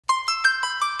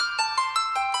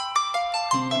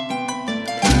We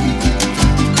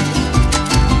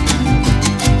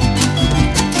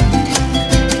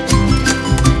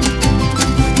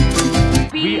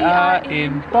are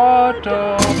in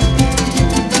Porto.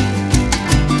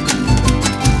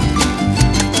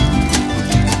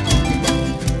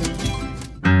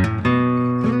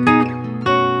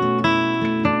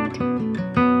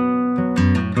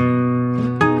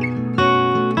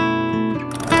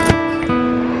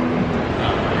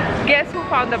 Guess who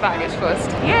found the baggage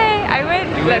first? Yay, I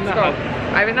win. Let's go.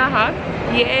 I win a hug.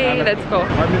 Yay, let's go.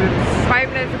 5 minutes. 5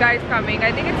 minutes, guys coming.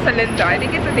 I think it's Salinda. I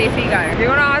think it's a Desi guy. We're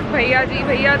gonna ask Bhaiya ji.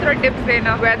 Bhaiya, throw tips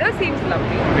dena. Weather seems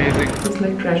lovely. Amazing. It's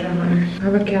like treasure hunt. I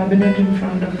have a cabinet in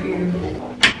front of you.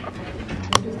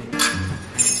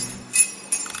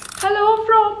 Hello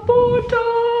from Porto.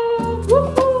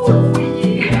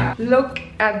 Woohoo! Yeah. Look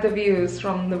at the views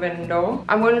from the window.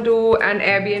 I'm going to do an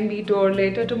Airbnb tour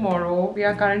later tomorrow. We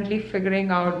are currently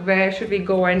figuring out where should we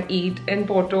go and eat in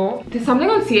Porto. There's something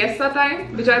on siesta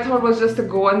time, which I thought was just a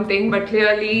Goan thing, but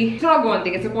clearly it's not a Goan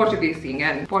thing, it's a Portuguese thing,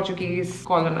 and Portuguese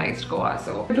colonized Goa.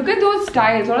 So look at those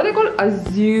tiles. What are they called?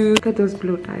 Azul. Look at those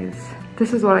blue tiles.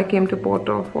 This is what I came to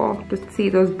Porto for, to see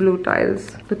those blue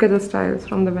tiles. Look at those tiles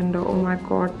from the window. Oh my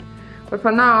god. But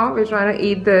for now, we're trying to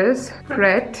eat this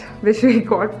crepe, which we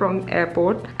got from the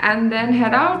airport, and then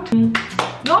head out.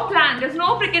 No plan, there's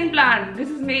no freaking plan. This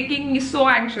is making me so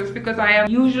anxious because I am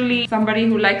usually somebody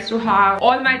who likes to have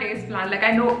all my days planned. Like,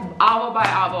 I know hour by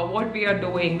hour what we are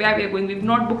doing, where we are going. We've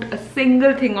not booked a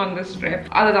single thing on this trip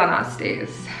other than our stays.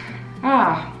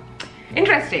 Ah,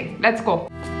 interesting. Let's go.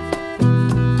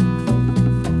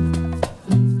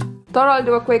 Thought I'll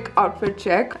do a quick outfit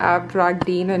check. I've dragged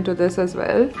Dean into this as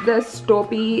well. This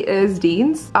topi is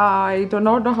Dean's. I do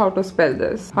not know how to spell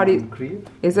this. How do you... Creep.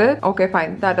 Is it? Okay,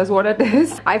 fine. That is what it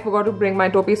is. I forgot to bring my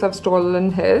topi, so I've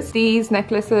stolen his. These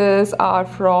necklaces are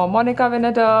from Monica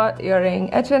Veneta, earring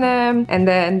H&M. And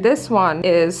then this one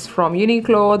is from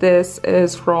Uniqlo. This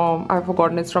is from... I've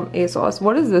forgotten, it's from ASOS.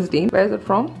 What is this, Dean? Where is it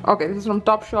from? Okay, this is from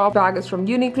Topshop. Bag is from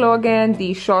Uniqlo again.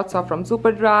 These shorts are from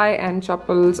Superdry. And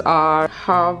chappals are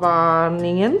Hawaiians.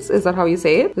 Is that how you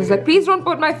say it? This is like, please don't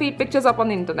put my feet pictures up on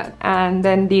the internet. And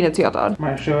then Dean, it's your turn.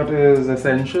 My shirt is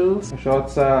Essentials. My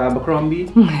shorts are Abercrombie.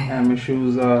 And my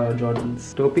shoes are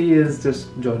Jordans. Topi is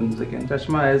just Jordans again.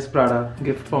 Chashma is Prada.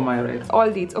 Gift for my wife. All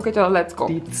these. Okay, chalo, let's go.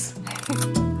 Teats.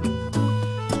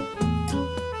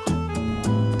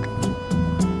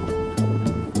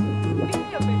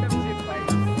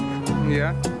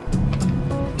 Yeah.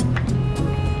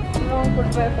 No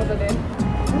footwear for the day.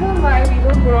 I don't know why we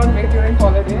don't go on weight during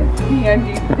holidays. Me and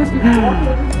Dean. Because we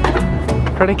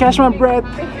don't. Try to catch my breath.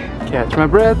 Catch my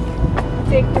breath.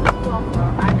 Take tips from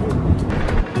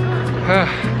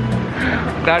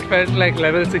That felt like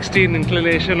level 16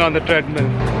 inclination on the treadmill.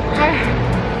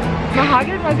 My heart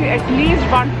rate must be at least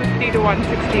 150 to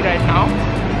 160 right now.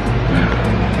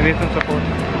 I need some support.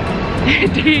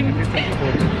 Dean. I need some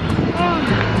support.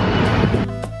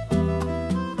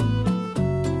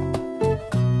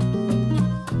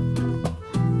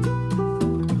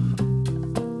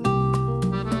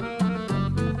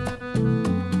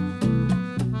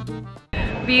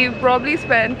 We probably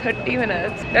spent 30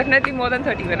 minutes, definitely more than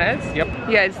 30 minutes. Yep.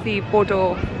 Yeah, it's the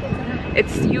Porto,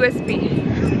 it's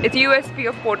USP. It's USP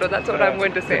of Porto, that's what I'm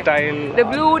going to say. The tile. The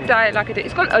blue tile architecture.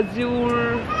 It's called Azul.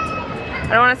 I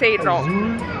don't want to say it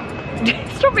wrong.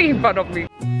 Stop making fun of me.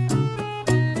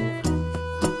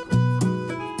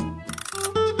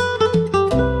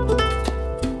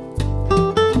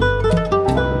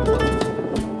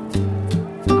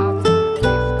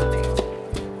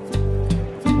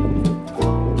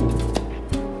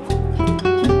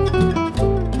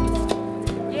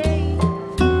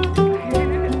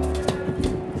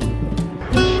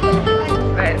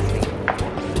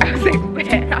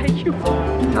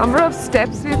 Number of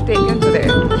steps we've taken today.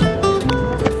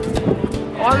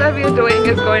 All that we're doing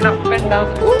is going up and down.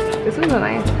 Ooh, this is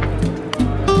nice.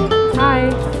 Hi.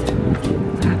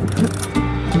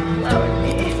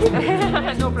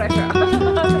 No pressure.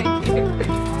 Thank you.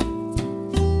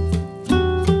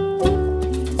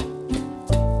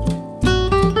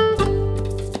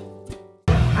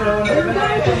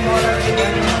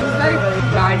 It's like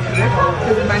bad trip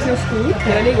because it reminds me of school.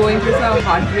 Clearly going through some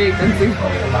heartbreak and things.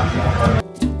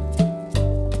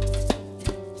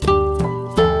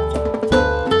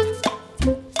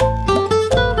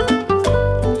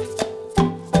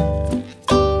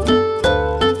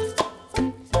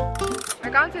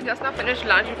 had just now finished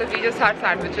lunch because we just had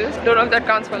sandwiches. Don't know if that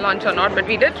counts for lunch or not, but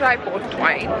we did try port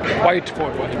wine. White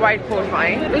port wine. White port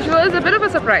wine, which was a bit of a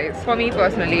surprise for me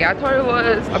personally. I thought it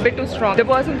was a bit too strong. The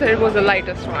person said it was the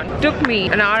lightest one. Took me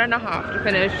an hour and a half to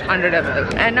finish 100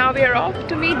 ml. And now we are off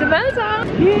to meet Demelza.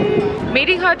 Yay!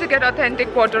 Meeting her to get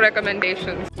authentic Porto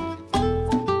recommendations.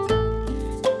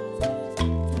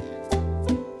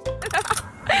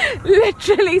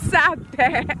 Literally sat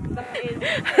there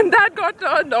and that got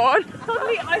turned on.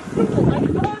 Suddenly I heard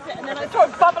it and then I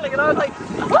started bubbling and I was like,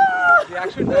 ah! The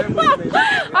action time was amazing.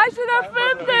 I should have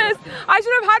filmed this. I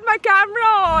should have had my camera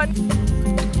on.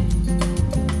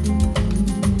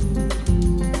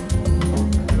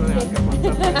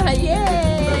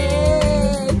 Yay!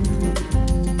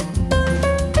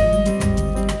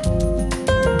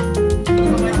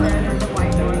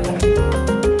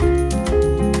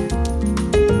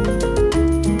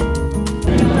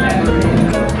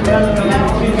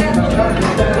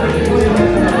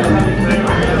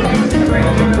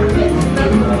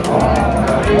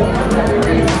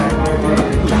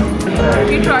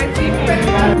 We tried seafood.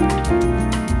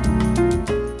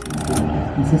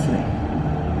 In Sicily.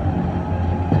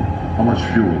 How much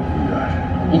fuel we got?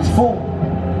 It's full.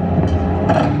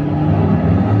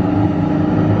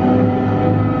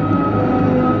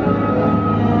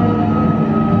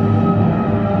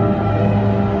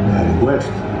 Heading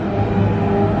west,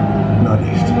 not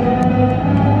east.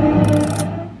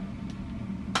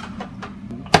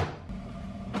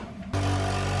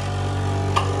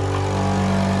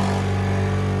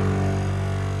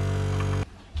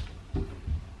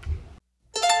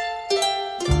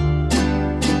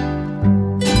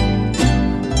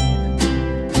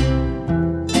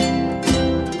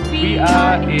 We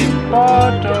are in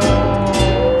Porto.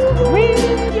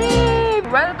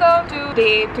 Welcome to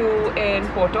day 2 in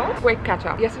Porto. Quick catch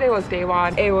up. Yesterday was day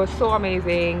 1. It was so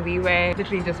amazing. We were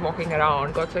literally just walking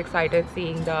around. Got so excited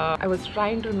seeing I was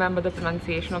trying to remember the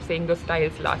pronunciation of saying those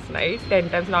tiles last night. 10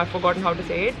 times now I've forgotten how to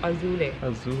say it. Azule.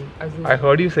 Azul. I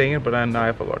heard you saying it, but now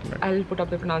I've forgotten it. I'll put up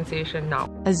the pronunciation now.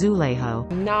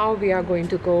 𝐂𝐚𝐦𝐤. Now we are going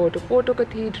to go to Porto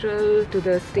Cathedral, to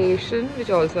the station, which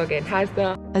also again has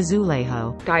the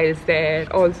𝐂𝐚𝐦𝐤. tiles there.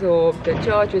 Also the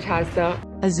church, which has the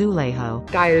𝐂𝐚𝐦𝐤.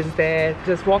 tiles there.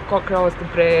 Just walk across the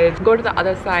bridge, go to the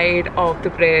other side of the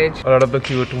bridge. A lot of the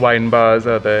cute wine bars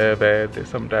are there where they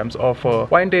sometimes offer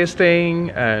wine tasting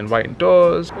and wine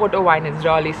tours. Porto wine is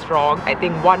really strong. I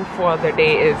think 1 for the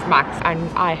day is max, and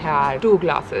I had 2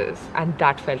 glasses and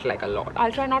that felt like a lot.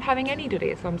 I'll try not having any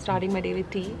today, so I'm starting my day with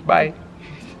tea. Bye.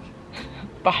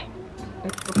 Bye.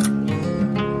 Let's go.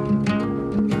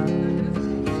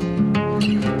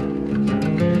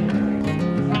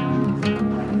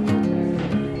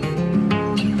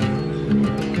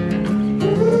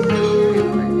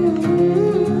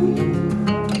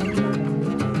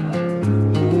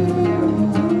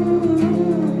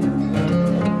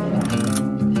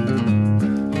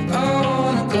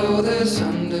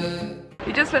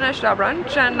 We just finished our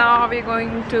brunch and now we're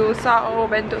going to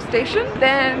𝐂𝐚𝐦𝐤 station.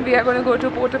 Then we are going to go to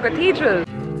Porto Cathedral.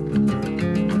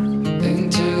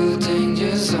 Into the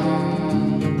danger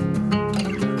zone.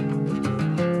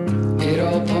 It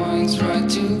all points right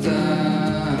to that.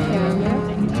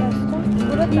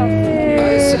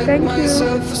 I set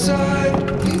myself aside.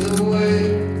 Either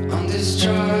way on this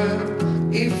drive.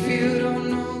 If you don't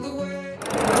know the way.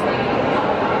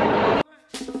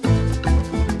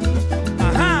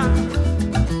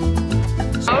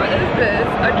 How is this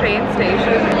a train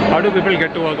station? How do people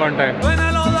get to work on time?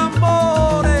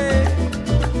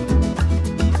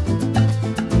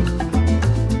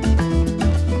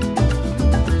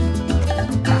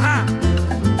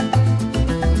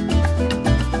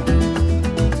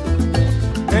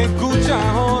 Escucha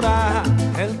ahora,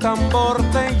 el tambor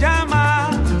te llama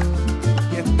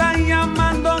y están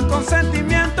llamando con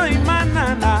sentimiento y más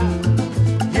nada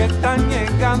y están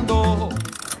llegando.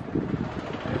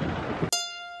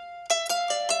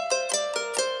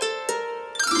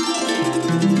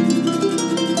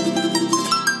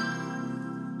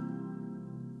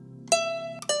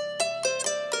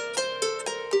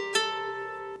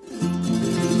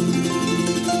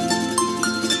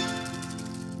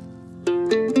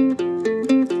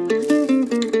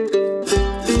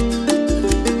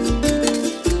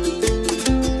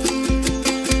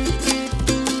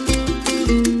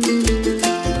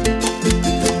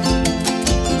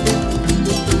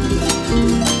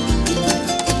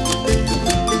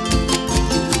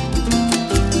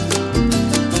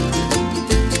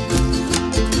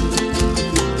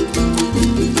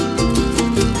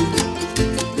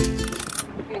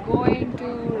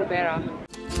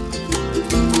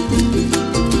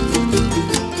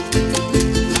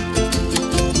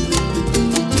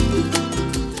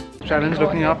 challenge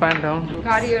looking up and down.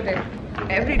 Cardio day.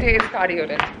 Every day is cardio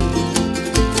day.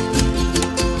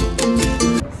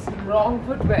 Wrong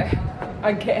footwear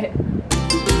again.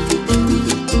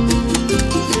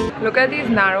 Look at these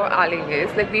narrow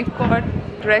alleyways. Like we've got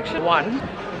direction 1,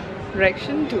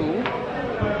 direction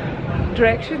 2,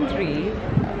 direction 3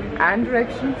 and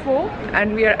direction 4,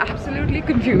 and we are absolutely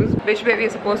confused which way we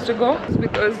are supposed to go. It's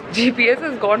because GPS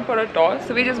has gone for a toss,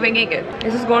 so we're just winging it.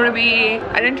 This is going to be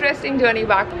an interesting journey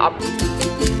back up.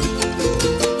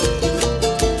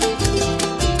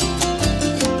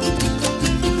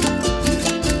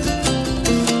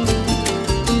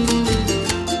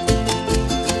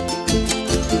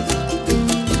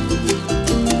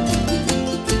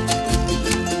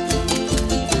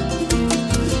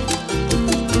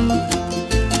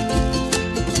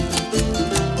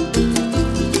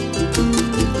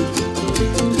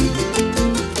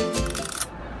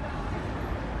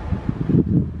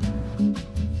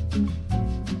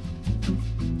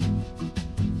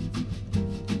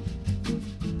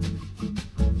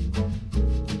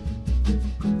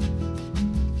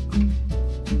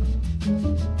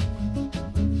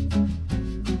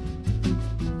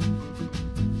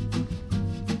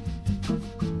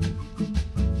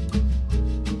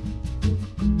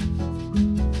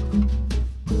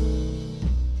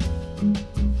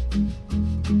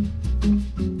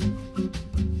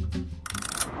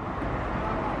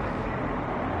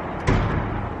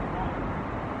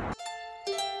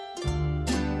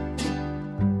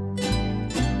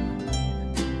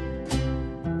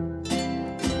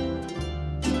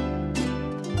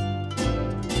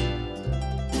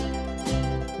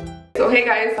 So hey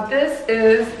guys, this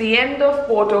is the end of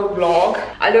Porto vlog.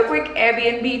 I'll do a quick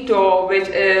Airbnb tour, which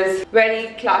is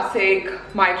very classic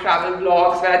my travel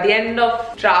vlogs, where at the end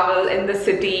of travel in the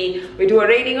city, we do a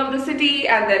rating of the city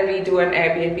and then we do an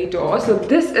Airbnb tour. So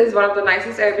this is one of the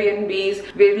nicest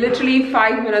Airbnbs. We're literally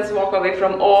 5 minutes walk away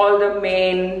from all the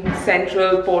main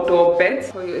central Porto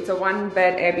bits. So it's a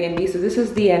 1-bed Airbnb. So this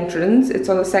is the entrance. It's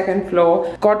on the 2nd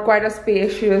floor. Got quite a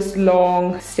spacious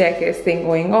long staircase thing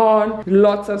going on.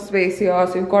 Lots of space here.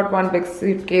 So you've got one big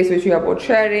suitcase which you are both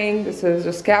sharing. This is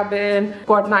just cabin.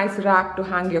 Got nice rack to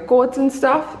hang your coats and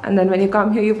stuff. And then when you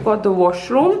come here, you've got the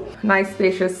washroom. Nice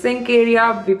spacious sink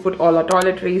area. We put all our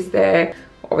toiletries there.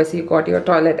 Obviously you got your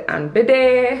toilet and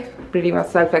bidet. Pretty much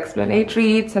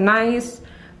self-explanatory. It's a nice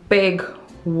big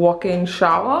walk-in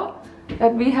shower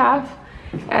that we have.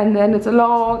 And then it's a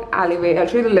long alleyway. I'll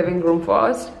show you the living room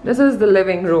first. This is the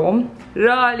living room.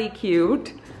 Really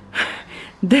cute.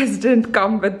 This didn't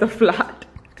come with the flat,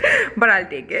 but I'll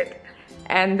take it.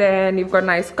 And then you've got a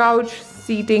nice couch,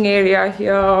 seating area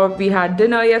here. We had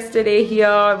dinner yesterday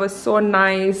here. It was so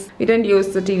nice. We didn't use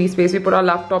the TV space. We put our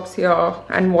laptops here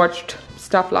and watched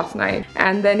stuff last night.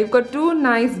 And then you've got 2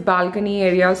 nice balcony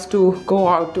areas to go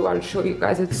out to. I'll show you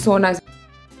guys. It's so nice.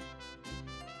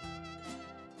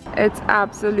 It's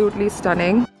absolutely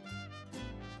stunning.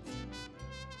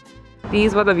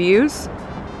 These were the views.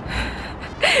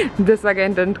 This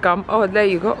again didn't come. Oh, there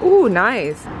you go. Ooh,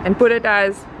 nice. And put it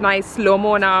as nice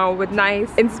slow-mo now with nice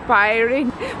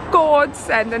inspiring quotes,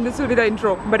 and then this will be the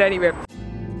intro. But anyway.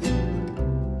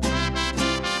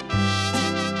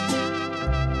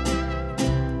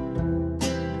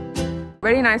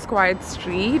 Very nice quiet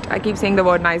street. I keep saying the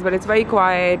word nice, but it's very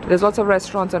quiet. There's lots of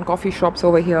restaurants and coffee shops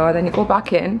over here. Then you go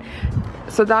back in.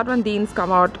 So that one Dean's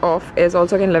come out of is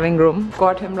also in living room.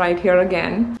 Got him right here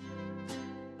again.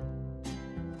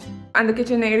 And the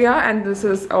kitchen area, and this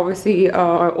is obviously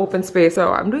open space.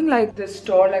 So I'm doing like this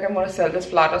tour, like I'm gonna sell this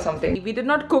flat or something. We did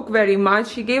not cook very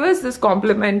much. He gave us this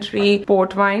complimentary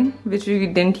port wine, which we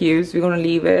didn't use. We're gonna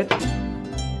leave it.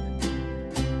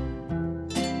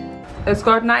 It's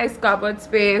got nice cupboard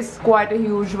space, quite a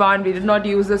huge one. We did not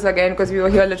use this again because we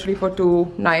were here literally for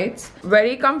 2 nights.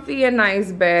 Very comfy and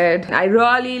nice bed. I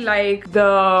really like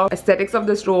the aesthetics of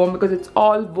this room because it's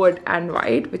all wood and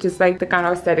white, which is like the kind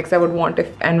of aesthetics I would want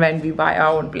if and when we buy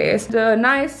our own place. The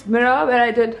nice mirror where I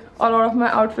did a lot of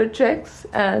my outfit checks,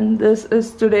 and this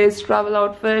is today's travel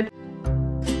outfit.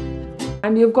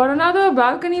 And you've got another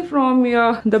balcony from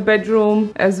the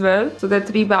bedroom as well. So there are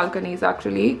 3 balconies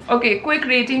actually. Okay, quick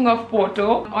rating of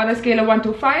Porto on a scale of 1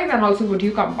 to 5, and also would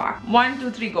you come back? 1, 2,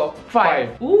 3, go.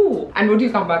 5. Ooh. And would you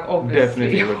come back?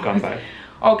 Obviously. Definitely would come back.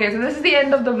 Okay, so this is the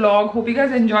end of the vlog. Hope you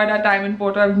guys enjoyed our time in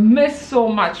Porto. I've missed so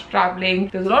much traveling.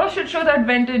 There's a lot of shit show that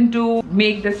went into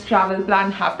make this travel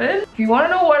plan happen. If you want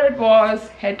to know what it was,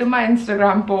 head to my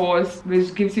Instagram post,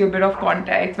 which gives you a bit of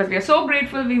context. But we are so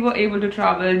grateful we were able to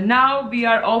travel. Now we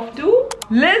are off to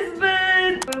Lisbon.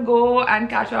 then we'll go and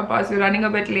catch our bus. We're running a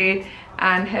bit late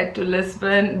and head to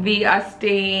Lisbon. We are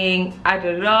staying at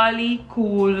a really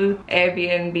cool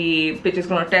Airbnb which is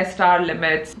going to test our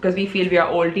limits because we feel we are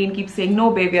old. Dean keeps saying,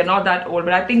 no babe, we are not that old,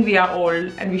 but I think we are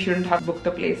old and we shouldn't have booked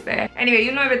the place there. Anyway,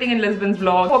 you'll know everything in Lisbon's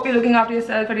vlog. Hope you're looking after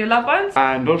yourself and your loved ones.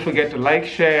 And don't forget to like,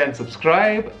 share and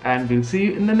subscribe, and we'll see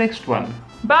you in the next one.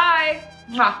 Bye!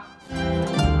 Mwah.